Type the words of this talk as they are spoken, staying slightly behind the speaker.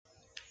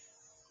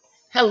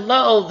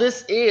Hello,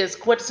 this is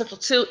Quintessential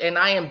 2, and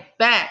I am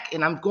back,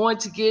 and I'm going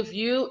to give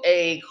you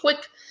a quick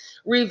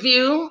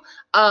review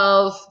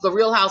of The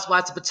Real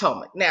Housewives of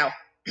Potomac. Now,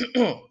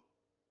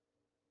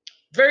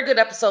 very good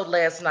episode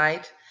last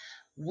night.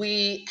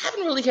 We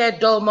haven't really had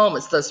dull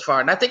moments thus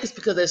far, and I think it's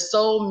because there's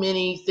so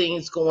many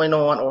things going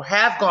on or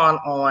have gone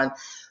on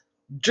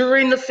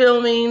during the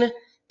filming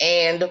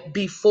and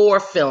before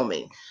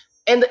filming.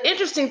 And the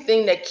interesting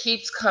thing that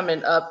keeps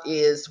coming up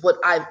is what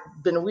I've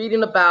been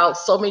reading about.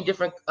 So many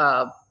different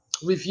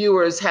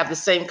reviewers have the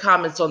same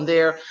comments on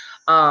their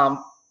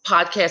um,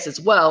 podcast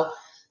as well.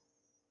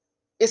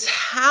 Is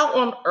how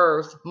on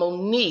earth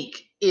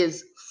Monique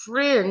is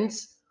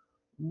friends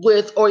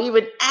with, or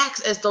even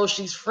acts as though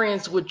she's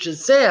friends with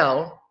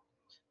Giselle,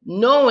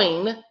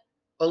 knowing,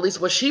 or at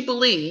least what she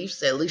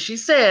believes, at least she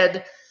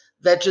said,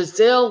 that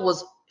Giselle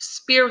was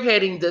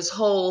spearheading this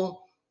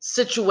whole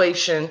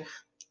situation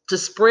to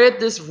spread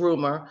this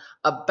rumor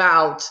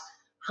about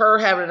her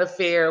having an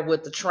affair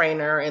with the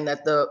trainer, and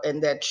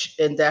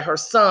that her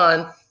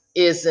son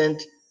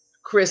isn't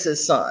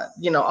Chris's son,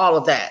 all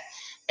of that.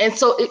 And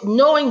so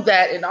knowing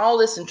that and all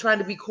this and trying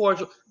to be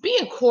cordial,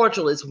 being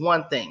cordial is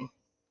one thing,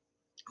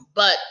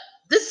 but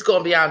this is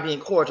going beyond being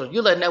cordial.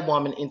 You're letting that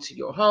woman into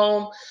your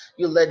home.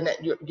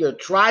 You're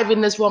driving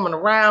this woman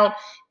around.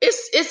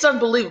 It's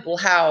unbelievable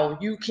how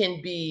you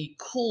can be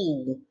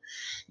cool.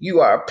 You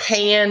are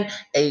paying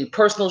a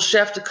personal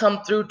chef to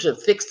come through to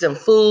fix them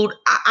food.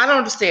 I don't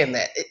understand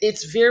that.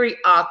 It's very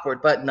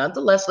awkward, but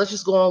nonetheless, let's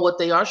just go on what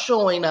they are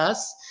showing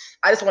us.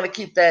 I just want to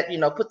keep that,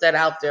 put that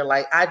out there.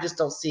 Like, I just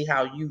don't see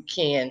how you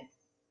can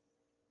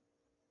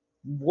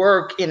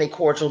work in a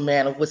cordial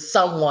manner with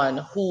someone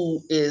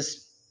who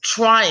is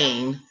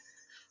trying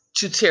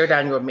to tear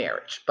down your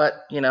marriage. But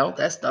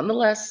that's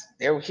nonetheless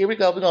there. Here we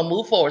go. We're gonna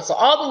move forward. So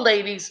all the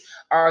ladies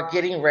are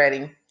getting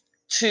ready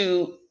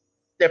to.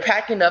 They're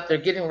packing up. They're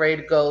getting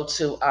ready to go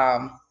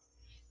to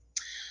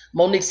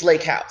Monique's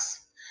lake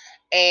house,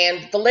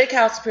 and the lake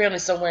house apparently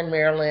somewhere in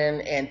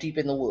Maryland and deep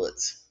in the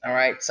woods. All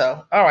right.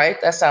 So all right,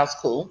 that sounds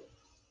cool.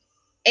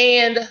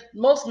 And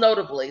most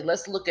notably,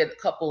 let's look at a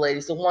couple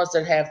ladies, the ones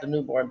that have the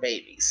newborn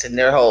babies and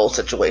their whole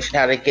situation,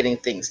 how they're getting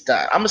things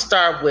done. I'm gonna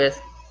start with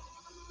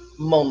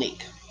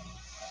Monique.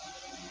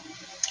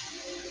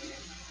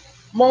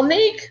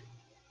 Monique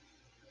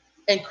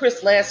and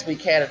Chris last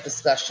week had a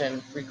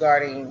discussion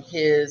regarding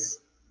his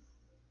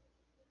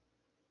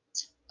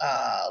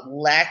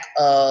lack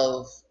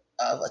of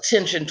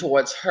attention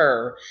towards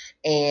her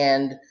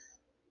and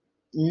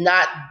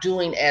not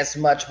doing as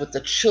much with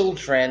the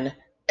children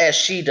as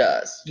she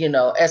does,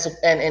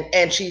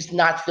 and she's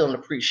not feeling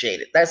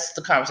appreciated. That's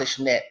the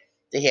conversation that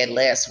they had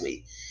last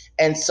week.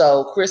 And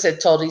so Chris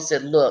had told, he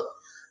said, look,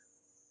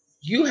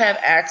 you have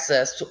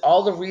access to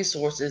all the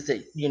resources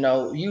that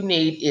you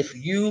need. If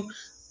you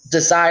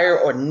desire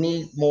or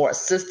need more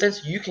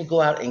assistance, you can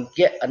go out and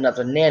get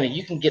another nanny.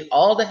 You can get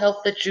all the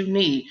help that you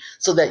need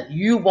so that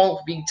you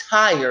won't be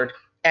tired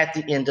at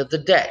the end of the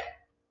day.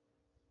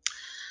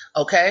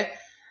 Okay?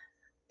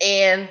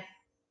 And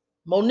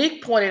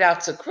Monique pointed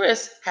out to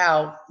Chris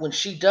how when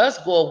she does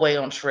go away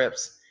on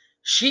trips,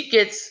 she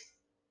gets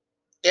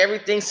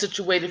everything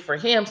situated for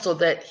him so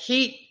that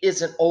he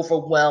isn't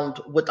overwhelmed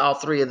with all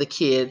three of the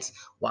kids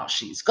while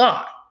she's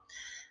gone.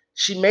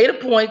 She made a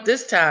point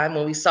this time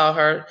when we saw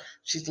her.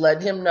 She's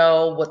letting him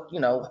know what,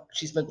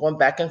 she's been going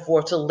back and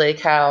forth to the lake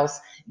house,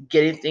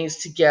 getting things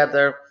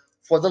together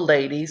for the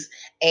ladies,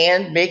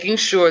 and making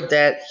sure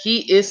that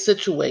he is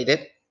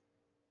situated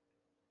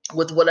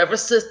with whatever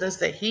assistance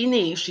that he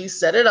needs. She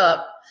set it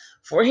up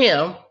for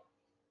him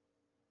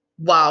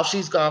while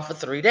she's gone for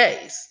 3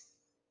 days.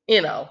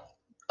 You know,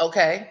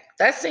 okay,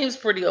 that seems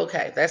pretty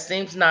okay. That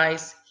seems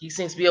nice. He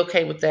seems to be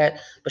okay with that.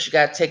 But you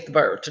got to take the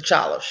bird,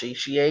 T'Challa.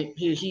 She ain't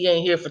he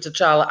ain't here for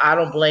T'Challa. I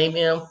don't blame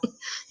him.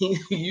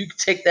 You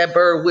take that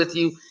bird with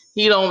you.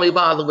 He don't only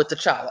bother with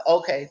T'Challa.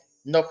 Okay,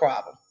 no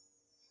problem.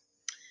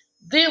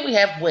 Then we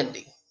have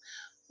Wendy.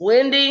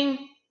 Wendy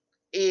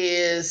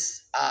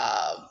is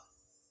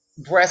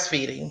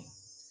breastfeeding.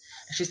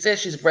 She says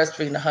she's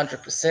breastfeeding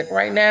 100%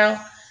 right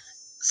now.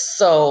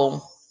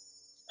 So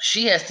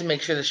she has to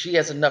make sure that she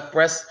has enough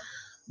breast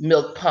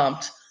milk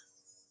pumped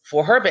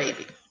for her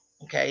baby.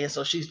 Okay, and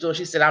so she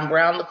said, I'm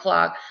round the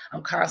clock.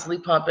 I'm constantly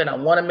pumping. I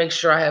want to make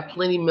sure I have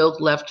plenty of milk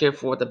left here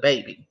for the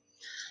baby.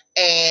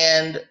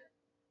 And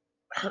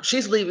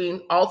she's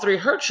leaving all three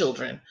of her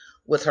children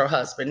with her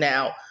husband.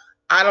 Now,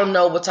 I don't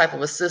know what type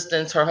of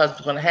assistance her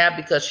husband's going to have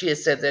because she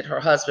has said that her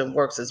husband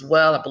works as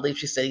well. I believe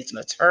she said he's an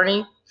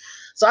attorney.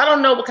 So I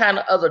don't know what kind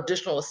of other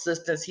additional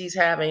assistance he's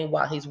having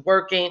while he's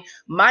working.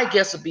 My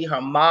guess would be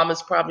her mom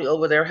is probably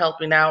over there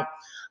helping out.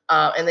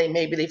 And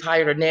maybe they've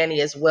hired a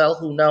nanny as well.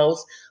 Who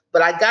knows?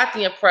 But I got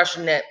the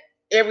impression that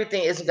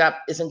everything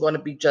isn't going to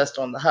be just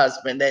on the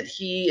husband, that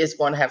he is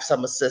going to have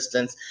some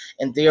assistance,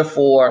 and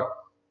therefore,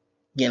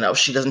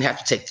 she doesn't have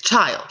to take the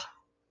child.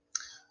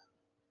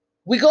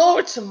 We go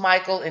over to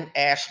Michael and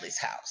Ashley's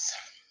house.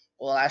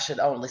 Well, I should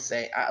only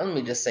say, let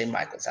me just say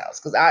Michael's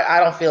house, because I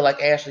don't feel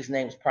like Ashley's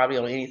name is probably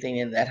on anything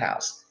in that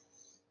house.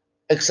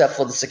 except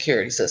for the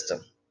security system.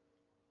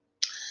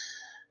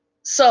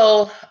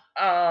 So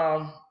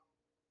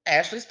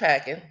Ashley's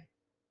packing,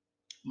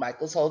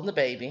 Michael's holding the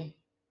baby,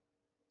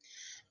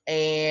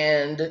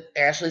 and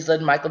Ashley's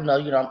letting Michael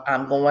know,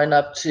 I'm going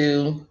up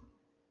to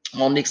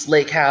Monique's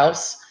lake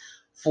house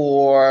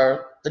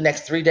for the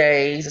next 3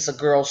 days. It's a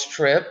girls'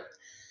 trip.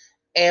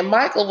 And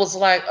Michael was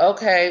like,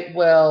 okay,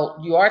 well,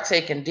 you are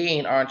taking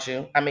Dean, aren't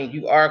you? I mean,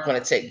 you are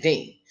going to take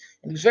Dean.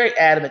 And he was very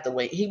adamant the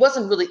way he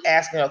wasn't really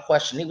asking a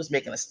question. He was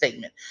making a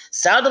statement.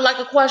 Sounded like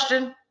a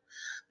question,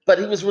 but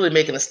he was really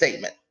making a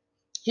statement.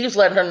 He was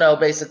letting her know,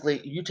 basically,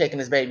 you taking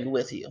this baby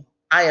with you.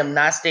 I am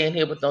not staying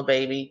here with no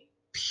baby,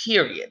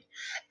 period.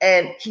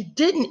 And he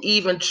didn't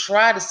even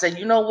try to say,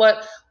 you know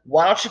what?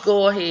 Why don't you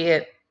go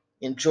ahead,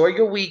 enjoy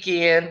your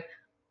weekend.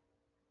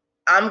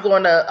 I'm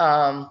going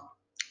to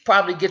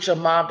probably get your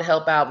mom to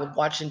help out with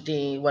watching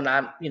Dean when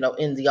I'm,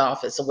 in the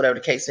office or whatever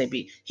the case may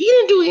be. He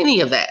didn't do any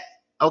of that.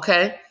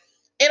 Okay.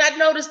 And I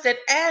noticed that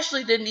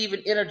Ashley didn't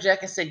even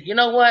interject and say, you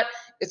know what?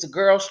 It's a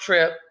girls'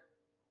 trip.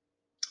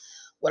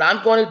 What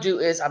I'm going to do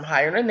is I'm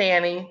hiring a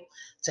nanny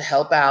to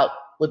help out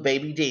with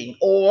baby Dean,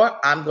 or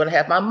I'm going to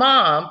have my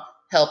mom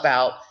help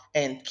out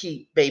and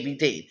keep baby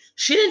Dean.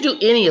 She didn't do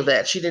any of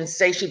that. She didn't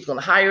say she was going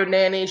to hire a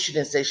nanny. She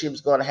didn't say she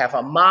was going to have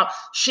her mom.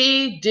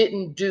 She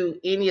didn't do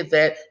any of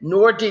that,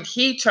 nor did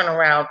he turn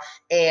around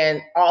and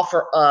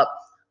offer up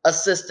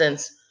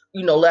assistance,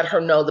 let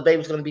her know the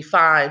baby's going to be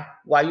fine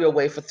while you're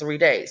away for 3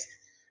 days.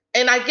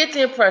 And I get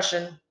the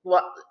impression,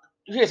 well,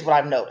 here's what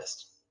I've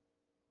noticed.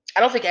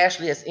 I don't think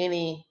Ashley has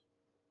any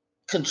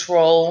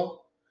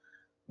control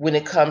when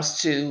it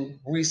comes to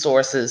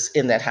resources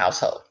in that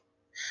household.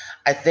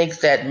 I think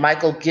that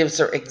Michael gives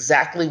her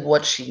exactly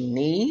what she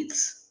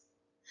needs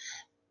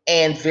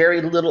and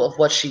very little of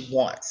what she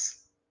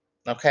wants.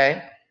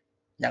 Okay?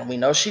 Now we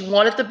know she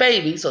wanted the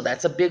baby, so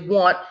that's a big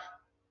want.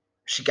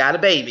 She got a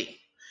baby.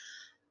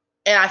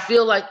 And I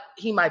feel like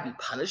he might be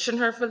punishing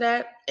her for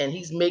that. And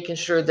he's making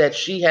sure that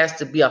she has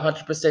to be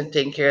 100%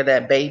 taking care of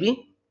that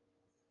baby.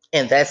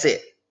 And that's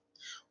it.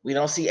 We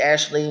don't see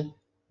Ashley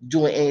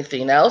doing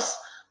anything else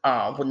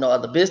with no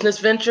other business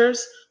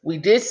ventures. We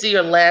did see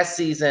her last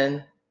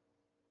season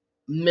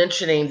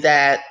mentioning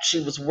that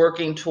she was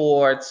working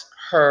towards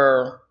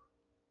her,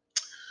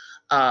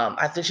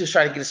 I think she was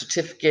trying to get a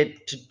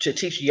certificate to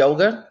teach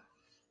yoga.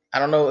 I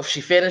don't know if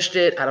she finished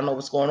it. I don't know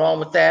what's going on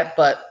with that,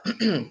 but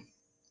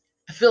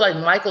I feel like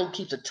Michael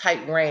keeps a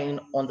tight rein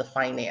on the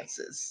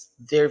finances.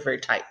 Very, very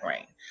tight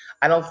rein.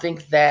 I don't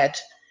think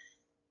that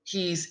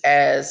he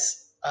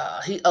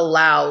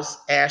allows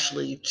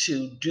Ashley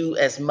to do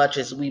as much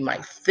as we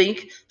might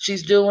think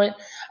she's doing.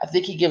 I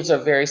think he gives her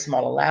a very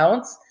small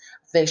allowance.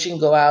 I think she can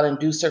go out and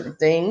do certain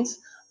things.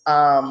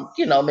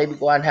 Maybe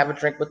go out and have a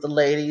drink with the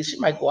ladies. She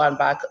might go out and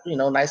buy,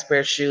 a nice pair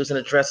of shoes and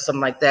a dress or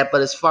something like that.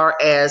 But as far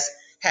as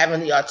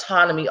having the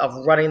autonomy of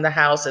running the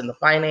house and the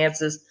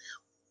finances,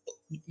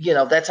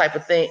 that type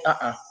of thing,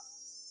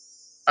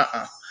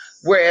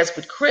 Whereas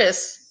with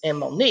Chris and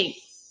Monique,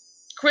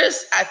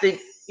 Chris, I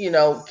think,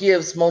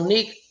 gives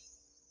Monique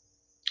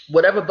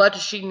whatever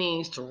budget she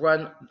needs to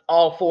run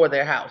all four of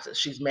their houses.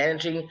 She's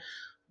managing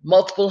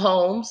multiple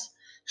homes.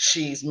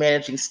 She's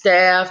managing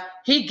staff.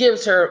 He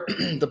gives her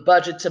the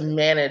budget to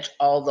manage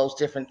all those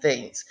different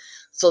things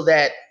so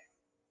that,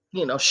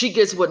 she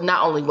gets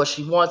not only what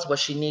she wants, what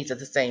she needs at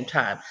the same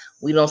time.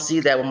 We don't see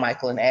that with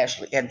Michael and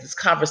Ashley. And this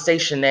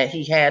conversation that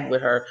he had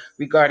with her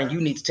regarding you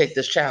need to take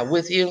this child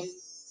with you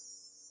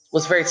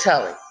was very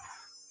telling.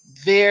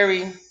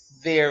 Very,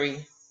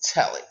 very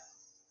telling.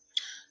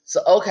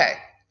 So, okay.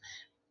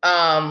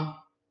 Um,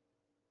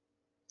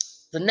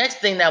 the next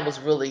thing that was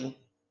really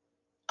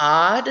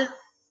odd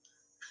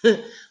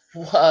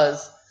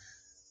was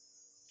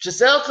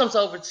Giselle comes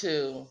over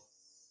to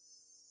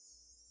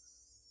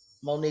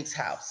Monique's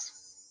house.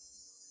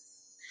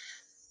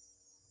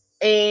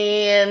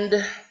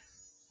 And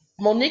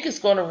Monique is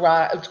going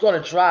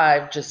to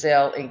drive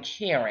Giselle and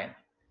Karen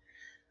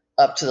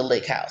up to the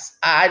lake house.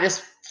 I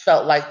just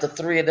felt like the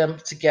three of them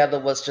together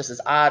was just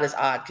as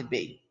odd could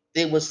be.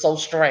 It was so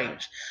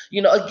strange.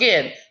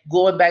 Again,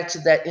 going back to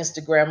that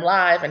Instagram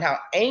live and how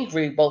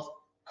angry both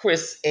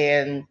Chris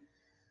and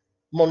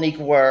Monique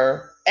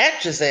were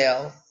at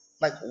Giselle.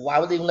 Like, why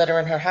would they even let her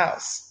in her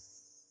house?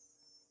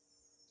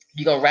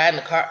 You gonna ride in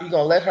the car? You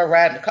gonna let her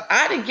ride in the car?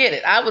 I didn't get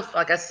it. I was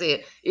like I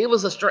said, it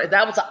was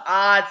that was an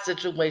odd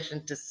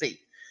situation to see.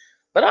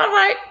 But all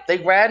right, they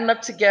riding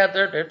up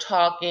together. They're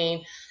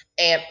talking,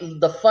 and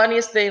the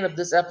funniest thing of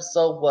this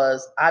episode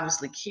was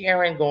obviously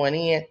Karen going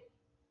in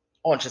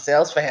on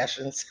Giselle's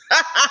fashions.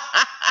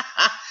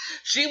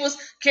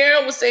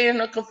 Karen was saying in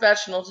her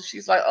confessional,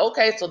 she's like,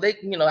 okay, so they,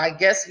 I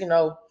guess,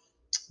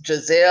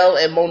 Giselle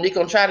and Monique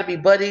gonna try to be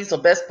buddies or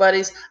best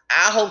buddies.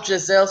 I hope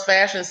Giselle's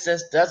fashion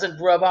sense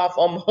doesn't rub off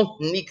on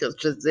Monique because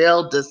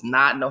Giselle does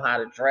not know how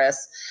to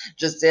dress.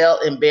 Giselle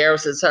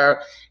embarrasses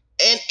her.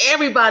 And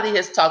everybody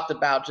has talked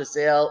about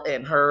Giselle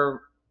and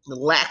her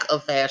lack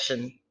of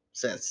fashion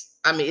sense.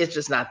 I mean, it's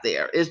just not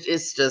there.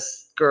 It's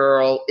just,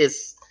 girl,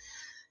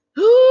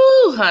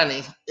 Ooh,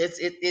 honey,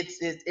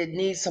 it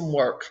needs some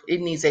work.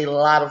 It needs a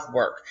lot of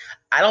work.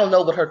 I don't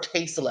know what her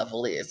taste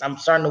level is. I'm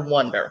starting to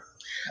wonder.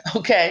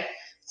 Okay,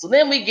 so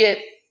then we get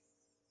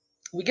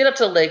up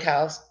to the lake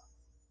house,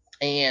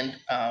 and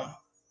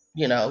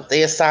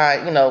they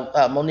assign,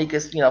 Monique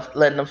is,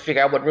 letting them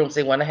figure out what rooms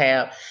they want to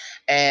have,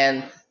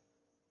 and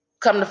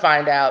come to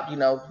find out, we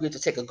have to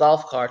take a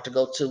golf cart to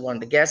go to one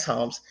of the guest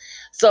homes.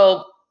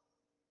 So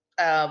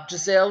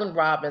Giselle and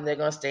Robin, they're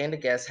going to stay in the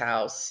guest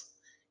house,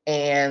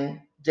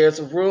 and there's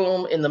a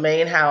room in the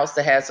main house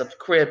that has a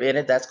crib in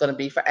it that's going to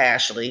be for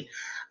Ashley.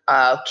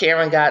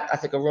 Karen got, I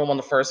think, a room on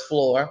the first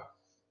floor.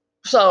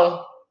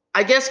 So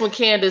I guess when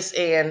Candace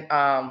and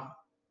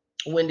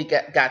Wendy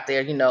got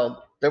there,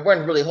 there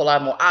weren't really a whole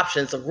lot more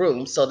options of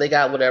rooms, so they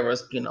got whatever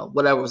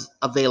was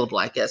available,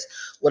 I guess,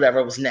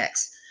 whatever was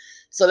next.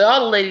 So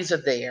all the ladies are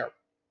there.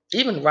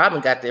 Even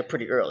Robin got there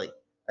pretty early.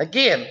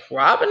 Again,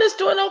 Robin is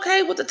doing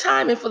okay with the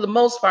timing for the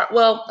most part.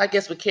 Well, I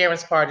guess with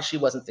Karen's party, she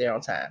wasn't there on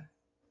time.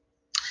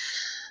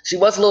 She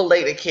was a little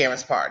late at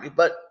Karen's party,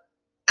 but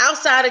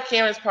outside of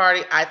Karen's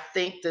party, I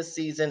think this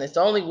season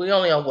we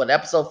only on what,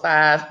 episode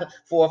 5,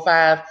 4 or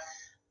 5.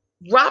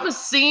 Robin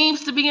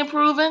seems to be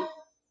improving.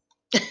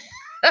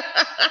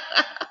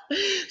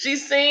 She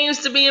seems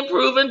to be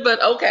improving,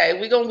 but okay,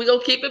 we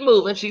gonna keep it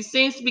moving. She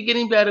seems to be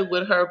getting better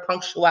with her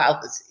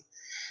punctuality.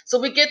 So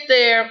we get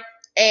there,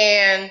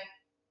 and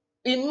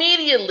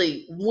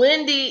immediately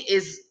Wendy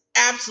is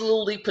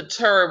absolutely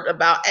perturbed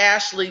about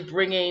Ashley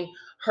bringing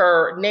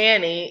her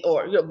nanny,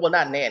 or well,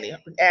 not nanny,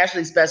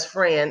 Ashley's best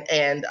friend,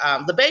 and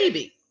the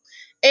baby.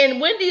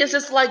 And Wendy is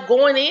just like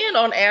going in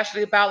on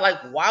Ashley about, like,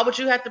 why would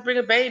you have to bring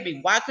a baby?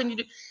 Why couldn't you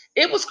do?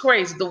 It was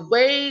crazy. The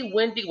way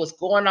Wendy was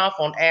going off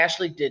on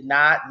Ashley did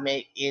not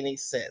make any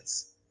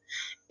sense.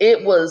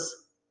 It was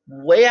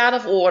way out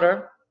of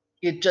order.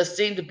 It just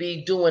seemed to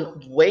be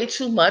doing way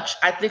too much.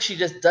 I think she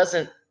just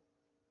doesn't.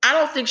 I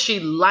don't think she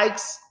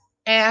likes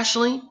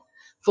Ashley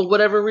for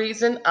whatever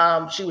reason.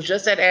 She was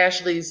just at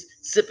Ashley's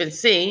sip and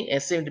see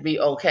and seemed to be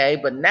okay,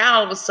 but now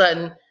all of a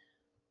sudden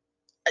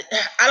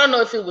I don't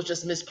know if it was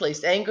just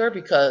misplaced anger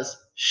because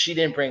she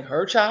didn't bring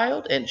her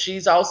child, and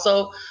she's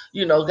also,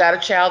 got a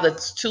child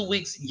that's 2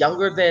 weeks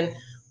younger than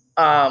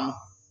um,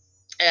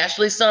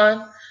 Ashley's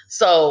son.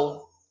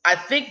 So I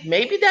think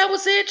maybe that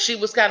was it. She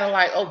was kind of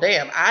like, oh,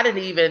 damn, I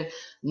didn't even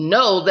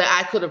know that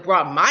I could have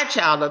brought my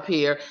child up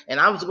here, and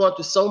I was going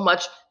through so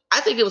much.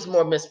 I think it was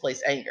more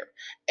misplaced anger.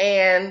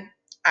 And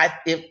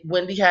if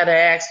Wendy had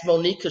asked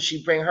Monique, could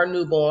she bring her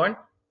newborn?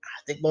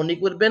 I think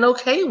Monique would have been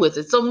okay with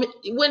it. So,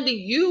 Wendy,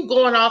 you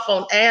going off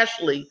on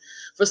Ashley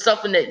for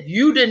something that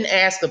you didn't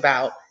ask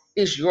about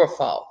is your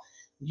fault.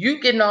 You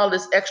getting all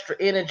this extra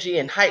energy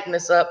and hyping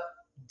us up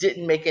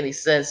didn't make any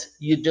sense.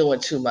 You're doing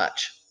too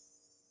much.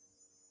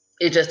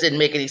 It just didn't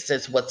make any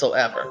sense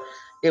whatsoever.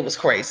 It was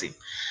crazy.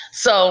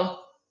 So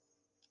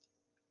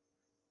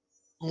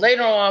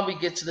later on, we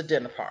get to the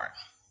dinner part.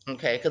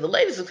 Okay, because the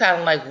ladies are kind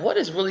of like, what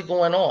is really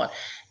going on?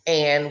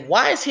 And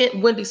why is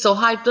Wendy so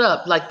hyped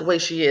up like the way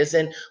she is?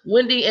 And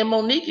Wendy and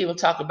Monique even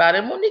talk about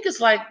it. Monique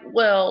is like,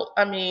 well,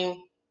 I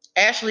mean,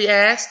 Ashley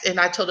asked, and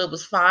I told her it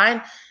was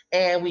fine.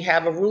 And we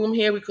have a room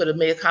here. We could have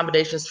made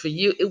accommodations for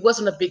you. It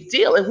wasn't a big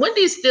deal. And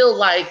Wendy's still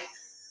like,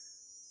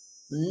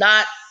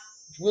 not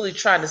really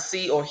trying to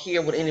see or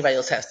hear what anybody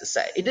else has to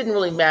say. It didn't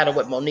really matter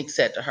what Monique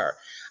said to her.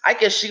 I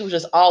guess she was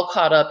just all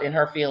caught up in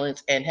her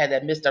feelings and had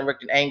that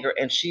misdirected anger,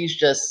 and she's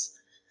just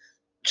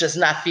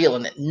not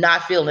feeling it,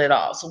 not feeling it at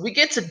all. So we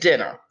get to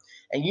dinner,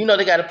 and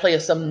they got to play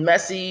some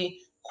messy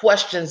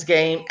questions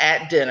game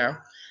at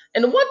dinner.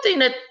 And the one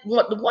thing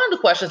one of the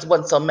questions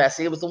wasn't so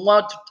messy. It was the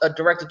one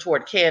directed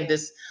toward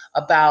Candace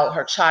about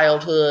her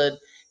childhood.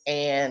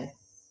 And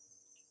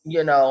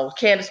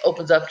Candace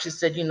opens up. She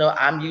said,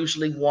 I'm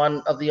usually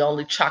one of the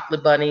only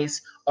chocolate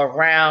bunnies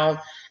around.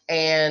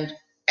 And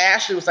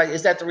Ashley was like,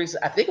 is that the reason?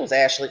 I think it was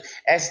Ashley.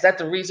 Is that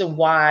the reason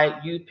why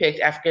you picked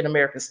African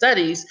American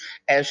Studies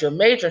as your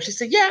major? And she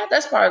said, yeah,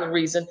 that's part of the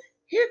reason.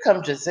 Here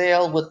comes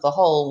Giselle with the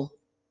whole.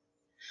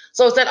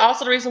 So is that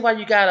also the reason why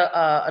you got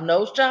a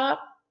nose job?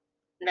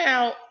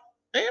 Now,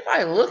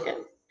 everybody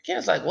looking.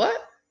 Candace's like, what?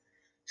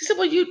 She said,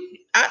 well,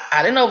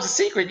 I didn't know it was a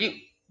secret. You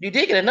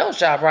did get a nose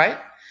job, right?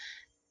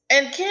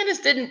 And Candace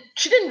didn't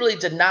really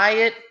deny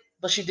it,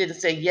 but she didn't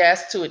say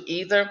yes to it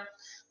either.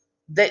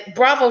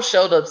 Bravo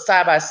showed a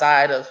side by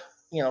side of,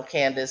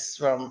 Candace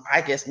from, I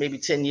guess, maybe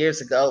 10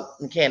 years ago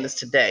and Candace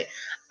today.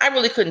 I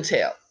really couldn't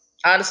tell.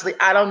 Honestly,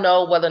 I don't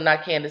know whether or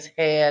not Candace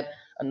had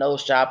a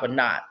nose job or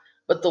not.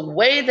 But the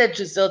way that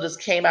Giselle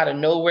just came out of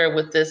nowhere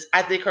with this,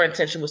 I think her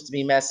intention was to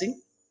be messy.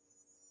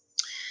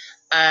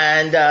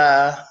 And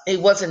it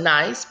wasn't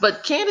nice.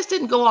 But Candace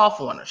didn't go off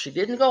on her. She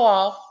didn't go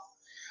off.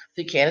 I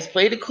think Candace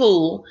played it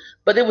cool,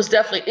 but it was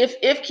definitely,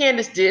 if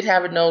Candace did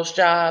have a nose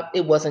job,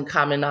 it wasn't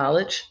common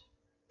knowledge,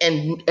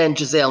 and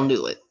Giselle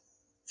knew it.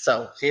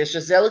 So here's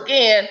Giselle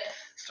again,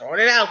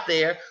 throwing it out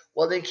there.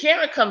 Well, then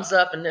Karen comes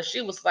up, and then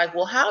she was like,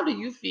 well, how do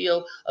you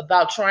feel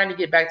about trying to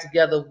get back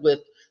together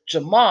with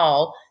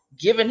Jamal,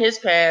 given his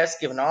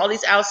past, given all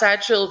these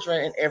outside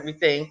children and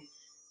everything?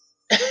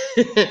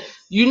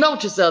 You know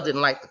Giselle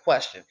didn't like the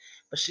question,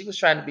 but she was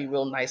trying to be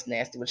real nice,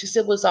 nasty. When she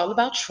said it was all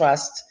about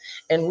trust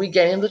and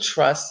regaining the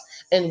trust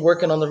and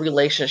working on the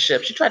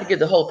relationship, she tried to give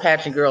the whole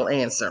pageant girl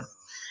answer.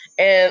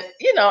 And,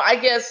 I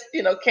guess,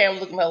 Karen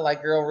looked at her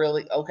like, girl,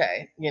 really?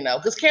 Okay.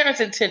 Because Karen's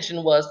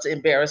intention was to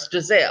embarrass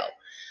Giselle.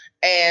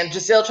 And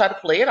Giselle tried to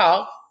play it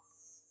off,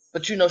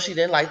 but she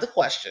didn't like the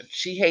question.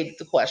 She hated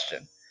the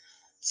question.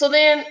 So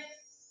then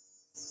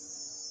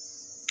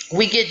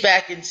we get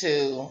back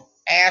into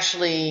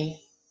Ashley,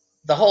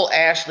 the whole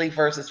Ashley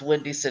versus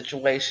Wendy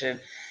situation.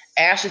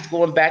 Ashley's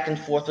going back and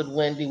forth with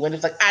Wendy.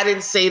 Wendy's like, I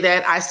didn't say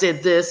that. I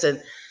said this.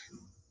 And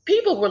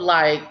people were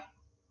like,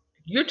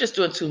 you're just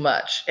doing too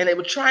much. And they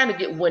were trying to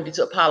get Wendy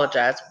to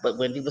apologize, but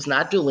Wendy was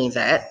not doing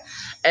that.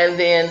 And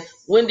then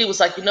Wendy was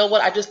like, you know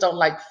what? I just don't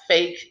like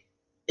fake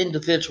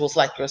individuals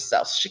like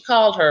yourself. She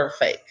called her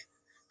fake,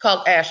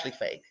 called Ashley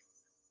fake.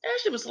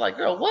 Ashley was like,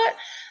 girl, what?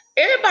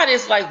 Everybody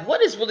is like,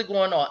 what is really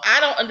going on? I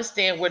don't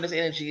understand where this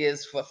energy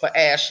is for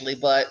Ashley,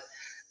 but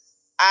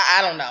I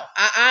don't know.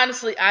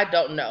 I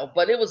don't know.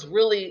 But it was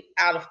really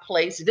out of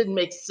place. It didn't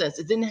make sense.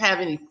 It didn't have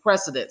any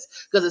precedence.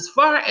 Because as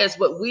far as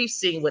what we've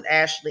seen with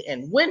Ashley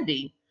and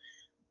Wendy,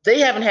 they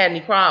haven't had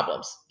any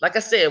problems. Like I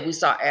said, we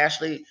saw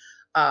Ashley.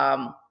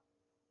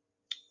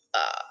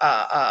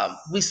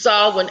 We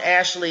saw when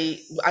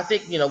Ashley, I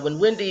think, when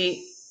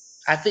Wendy,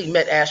 I think,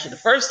 met Ashley the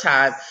first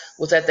time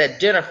was at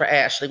that dinner for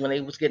Ashley when they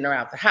was getting her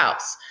out the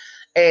house,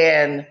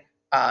 and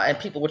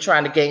people were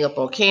trying to gang up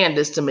on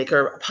Candace to make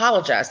her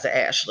apologize to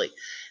Ashley.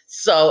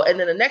 So, and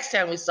then the next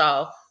time we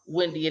saw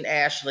Wendy and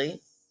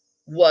Ashley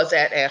was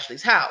at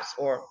Ashley's house,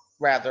 or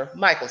rather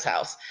Michael's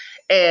house,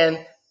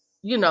 and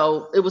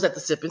it was at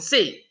the Sip and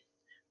See.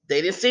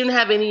 They didn't seem to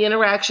have any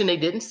interaction. They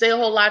didn't say a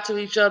whole lot to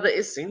each other.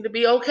 It seemed to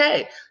be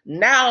okay.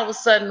 Now all of a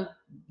sudden,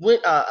 when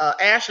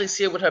Ashley's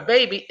here with her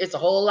baby, it's a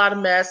whole lot of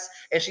mess,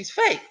 and she's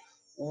fake.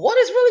 What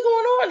is really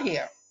going on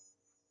here?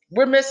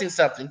 We're missing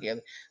something here.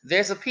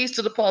 There's a piece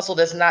to the puzzle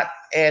that's not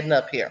adding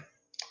up here.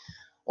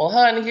 Well,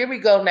 honey, here we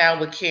go now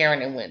with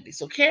Karen and Wendy.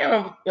 So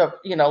Karen,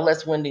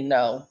 lets Wendy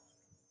know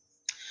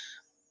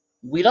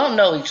we don't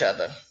know each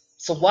other.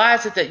 So why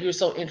is it that you're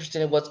so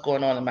interested in what's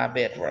going on in my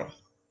bedroom?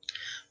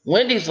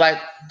 Wendy's like,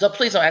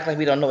 please don't act like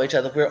we don't know each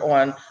other. We're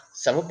on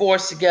several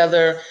boards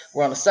together.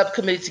 We're on a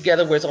subcommittee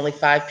together where it's only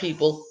 5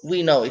 people.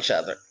 We know each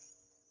other.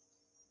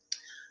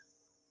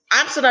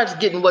 I'm still not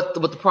getting what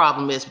the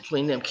problem is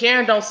between them.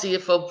 Karen don't see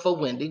it for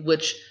Wendy,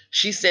 which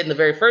she said in the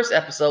very first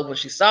episode when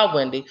she saw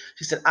Wendy,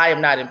 she said, I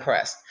am not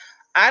impressed.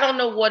 I don't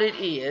know what it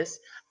is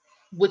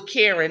with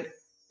Karen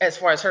as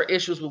far as her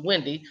issues with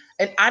Wendy,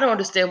 and I don't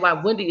understand why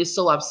Wendy is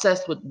so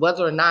obsessed with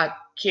whether or not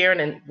Karen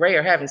and Ray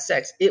are having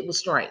sex. It was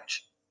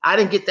strange. I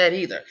didn't get that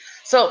either.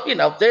 So,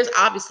 there's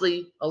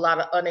obviously a lot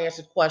of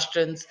unanswered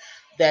questions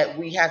that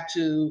we have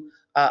to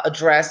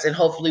address, and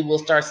hopefully we'll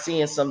start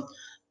seeing some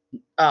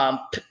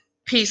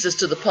pieces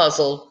to the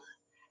puzzle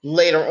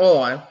later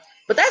on.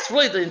 But that's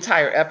really the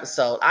entire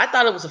episode. I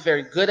thought it was a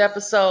very good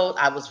episode.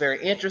 I was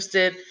very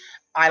interested.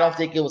 I don't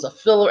think it was a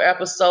filler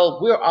episode.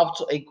 We're off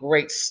to a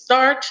great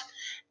start,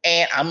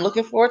 and I'm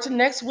looking forward to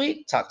next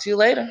week. Talk to you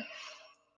later.